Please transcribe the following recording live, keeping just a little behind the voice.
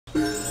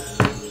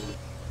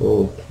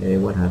Okay,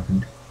 what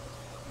happened?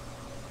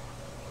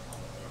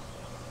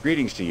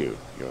 Greetings to you,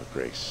 Your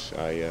Grace.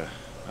 I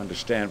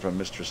understand from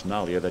Mistress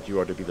Nalia that you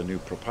are to be the new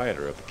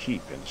proprietor of the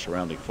keep and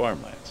surrounding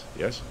farmlands,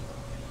 yes?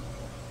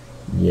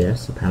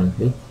 Yes,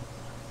 apparently.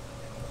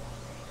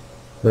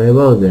 Very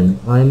well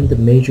then, I am the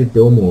major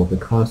domo of the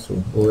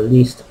castle, or at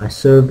least I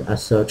served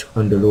as such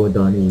under Lord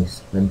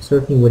Darnese. I am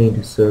certainly willing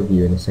to serve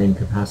you in the same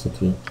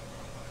capacity.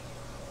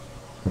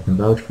 I can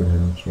vouch for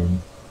him,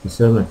 Jin. He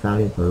served my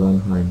family for a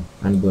long time,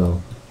 and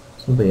well,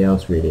 somebody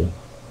else really,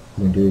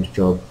 who can do his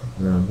job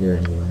around here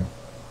anyway.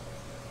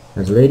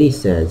 As the lady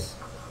says,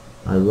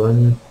 I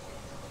run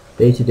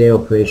day-to-day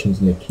operations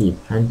in the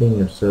keep, handling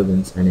your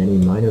servants and any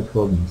minor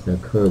problems that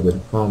occur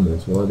with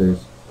farmers or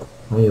others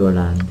on your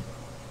land.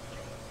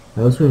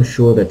 I also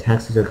ensure that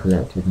taxes are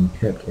collected and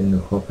kept in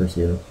the coffers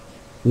here.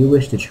 If you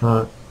wish to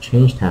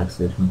change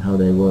taxes from how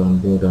they were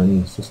on Lord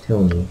Arnis, just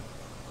tell me.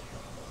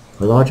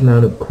 A large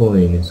amount of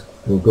coins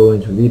will go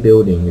into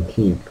rebuilding the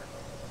keep,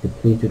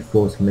 depleted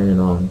force of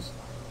men-at-arms.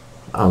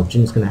 Oh,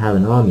 Jin's gonna have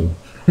an army.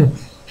 I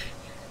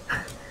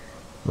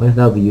wonder if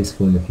that'll be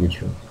useful in the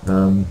future.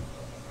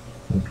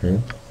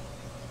 Okay.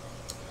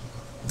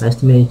 I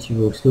estimate you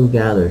will still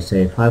gather,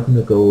 say,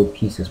 500 gold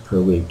pieces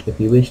per week. If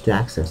you wish to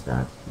access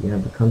that, you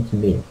have to come to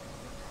me.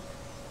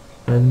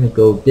 500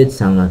 gold did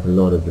sound like a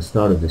lot at the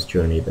start of this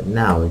journey, but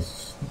now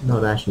it's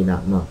not actually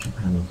that much,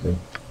 apparently.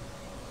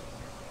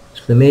 As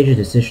for the major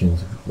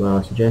decisions, well,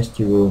 I suggest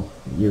you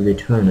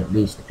return at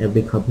least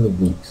every couple of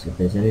weeks. If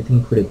there's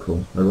anything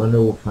critical, a runner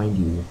will find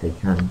you if they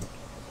can.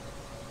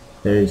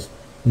 There is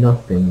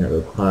nothing that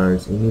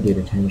requires immediate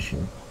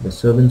attention. The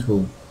servants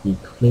will be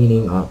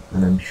cleaning up,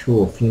 and I'm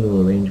sure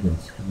funeral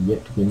arrangements have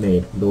yet to be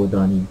made for Lord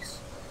Darnese.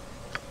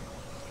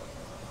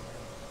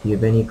 Do you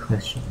have any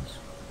questions?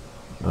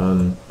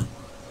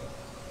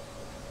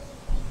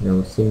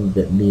 It seemed a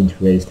bit mean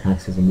to raise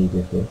taxes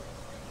immediately.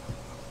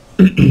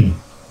 Okay,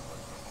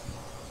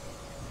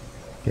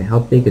 how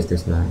big is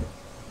this land?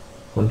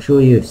 I'm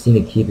sure you have seen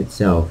the keep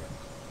itself.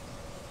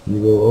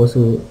 You will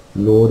also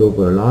lord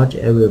over a large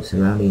area of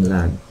surrounding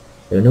land.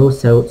 There are no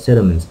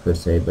settlements per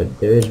se, but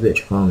there is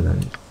rich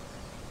farmland.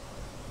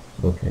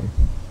 Okay.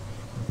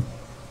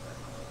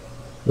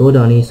 Lord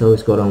Arnis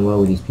always got on well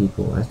with these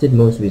people, as did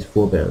most of his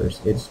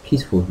forebears. It's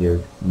peaceful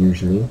here,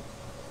 usually.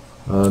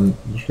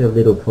 You should have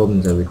little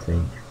problems, I would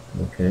think.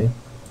 Okay.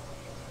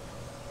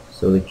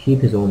 So the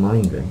keep is all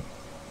mine then.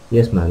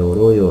 Yes, my lord,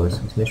 all yours.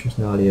 As Mistress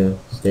Nalia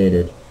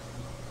stated,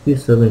 few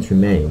servants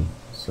remain.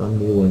 Some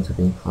new ones have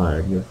been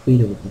hired. You are free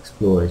to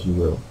explore as you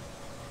will.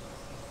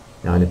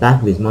 Now, in the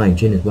back of his mind,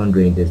 Jin is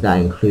wondering, does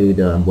that include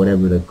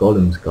whatever the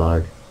golems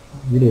guard?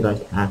 I'd really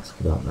like to ask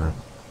about that,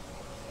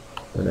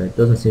 but it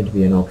doesn't seem to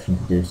be an option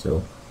to do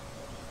so.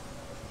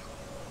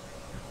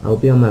 I'll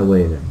be on my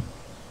way then.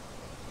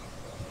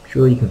 I'm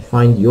sure you can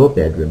find your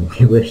bedroom if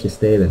you wish to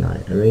stay the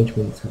night.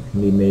 Arrangements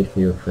can be made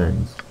for your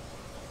friends.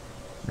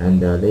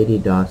 And Lady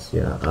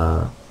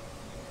Dacia,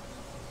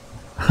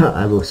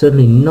 I will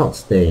certainly not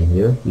stay in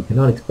here. You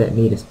cannot expect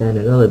me to spend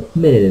another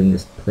minute in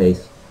this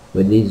place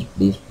with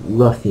these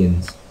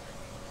ruffians.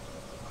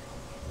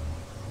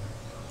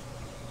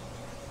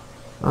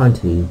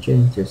 Auntie,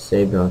 Jin just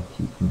saved our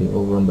keep from being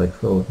overrun by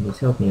trolls, and he's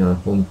helping our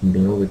home from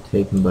being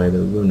overtaken by the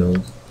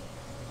Runos.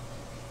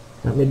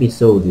 That may be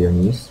so, dear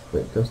niece,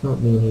 but it does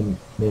not mean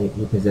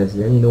he possesses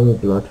any noble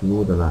blood to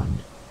rule the land.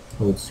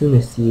 I would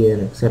sooner see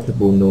an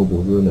acceptable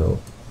noble Runo.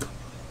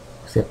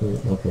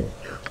 Okay.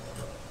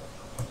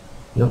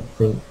 I don't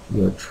think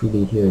you are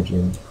truly here,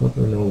 Jin.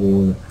 Proper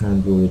noble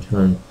hand will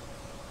return.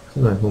 I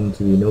my home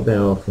to be no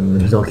better off than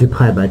it was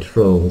occupied by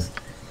trolls.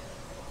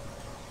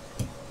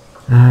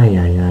 Ay,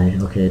 ay, ay.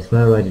 Okay, it's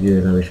my right to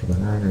do that,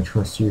 but I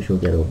trust you shall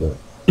get over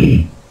it.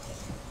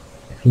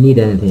 If you need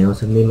anything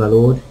else of me, my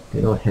lord,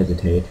 do not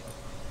hesitate.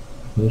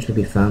 You shall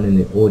be found in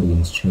the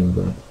audience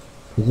chamber.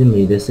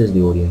 Presumably this is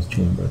the audience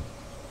chamber.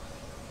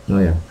 Oh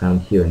yeah,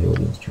 found here in the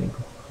audience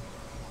chamber.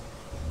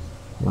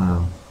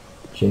 Wow,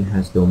 Jin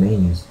has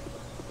domains.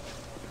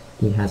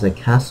 He has a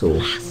castle.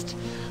 At last,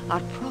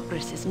 our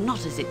progress is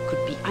not as it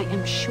could be, I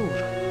am sure.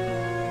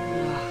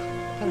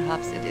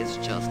 Perhaps it is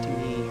just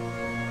me.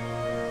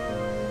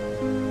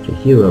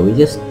 Chihiro, we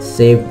just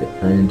saved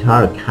an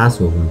entire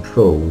castle from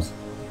trolls,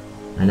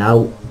 and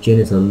now Jin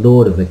is the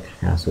lord of the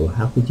castle.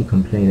 How could you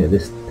complain at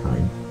this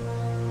time?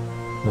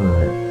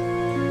 Alright.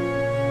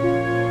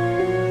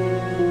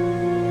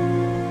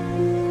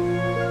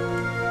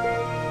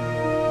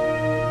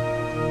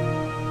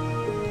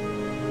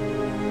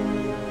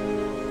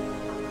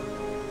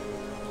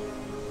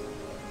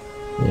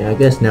 Yeah, I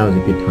guess now is a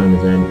good time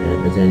as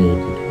any to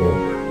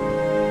talk.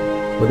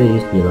 What it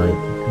used to be like, I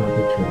can't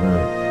picture it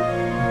right.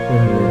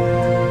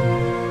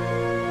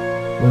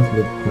 Once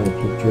lived quite a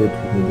few druids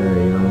with me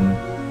very young.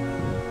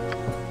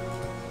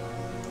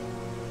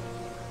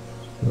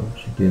 So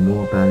should do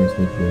more balance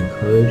needs to be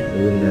encouraged, or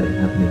wouldn't let it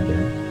happen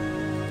again.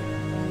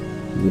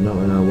 You would not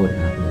allow what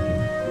happened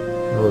again.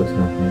 Oh, it's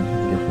nothing,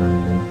 just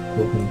random.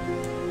 Hoping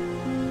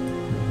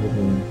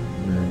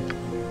that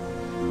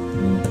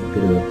a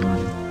bit of a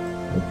plan.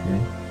 Okay.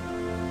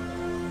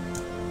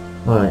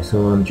 Alright, so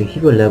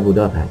Jahiro leveled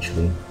up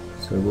actually,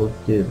 so we'll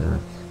do that.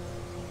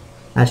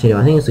 Actually, no,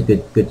 I think it's a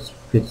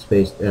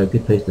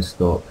good place to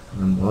stop.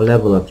 I'll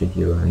level up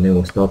Jahiro and then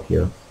we'll stop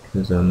here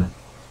because I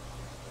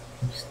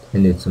just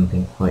ended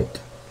something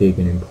quite big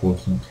and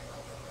important.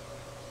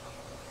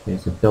 Okay,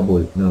 it's a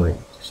double. No wait.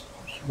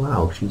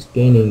 Wow, she's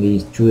gaining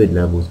these druid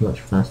levels much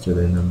faster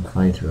than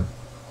fighter.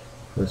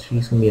 So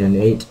she's gonna be an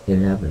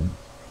 8-11.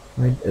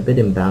 Right, a bit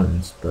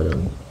imbalanced, but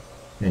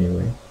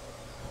anyway.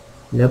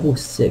 Level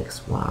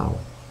 6, wow.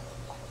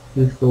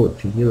 Who thought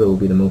Chihiro would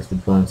be the most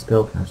advanced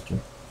spellcaster?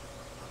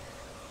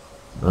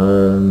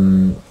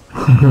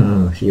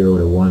 She rolled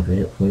a 1 for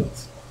hit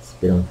points. It's a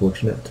bit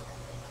unfortunate.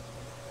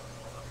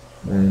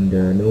 And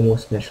no more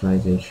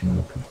specialization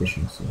or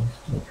proficiencies.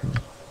 Okay.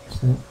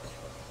 Set.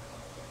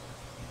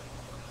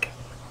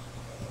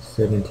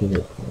 70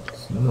 hit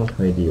points. Not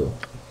ideal.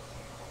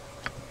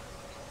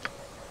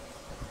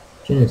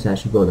 Jin has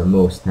actually got the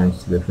most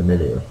thanks to the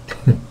familiar.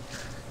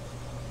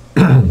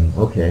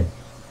 Okay.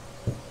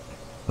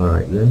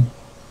 Alright then.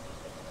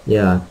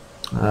 Yeah,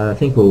 I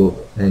think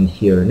we'll end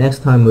here. Next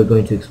time we're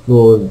going to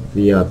explore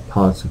the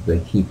parts of the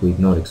keep we've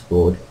not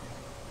explored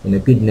in a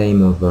good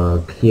name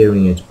of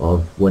clearing it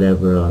of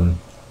whatever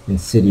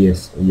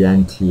insidious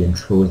Yuan-Ti and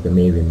trolls that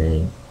may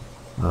remain.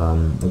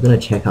 We're going to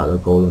check out the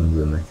golem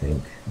room, I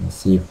think, and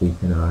see if we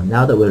can,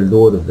 now that we're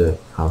lord of the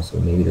castle,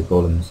 maybe the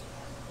golems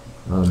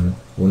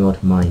will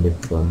not mind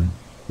if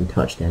we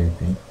touched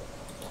anything.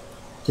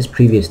 Just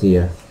previously,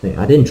 I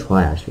didn't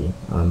try actually,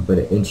 but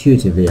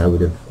intuitively I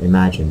would have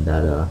imagined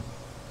that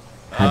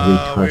had we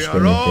touched we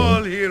are all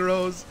anything,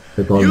 heroes.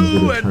 the golems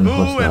would You have and turned Boo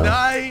and hostile.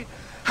 I,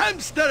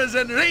 hamsters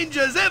and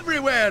rangers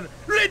everywhere.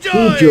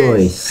 Rejoice!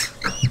 Rejoice!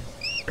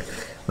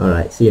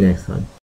 Alright, see you next time.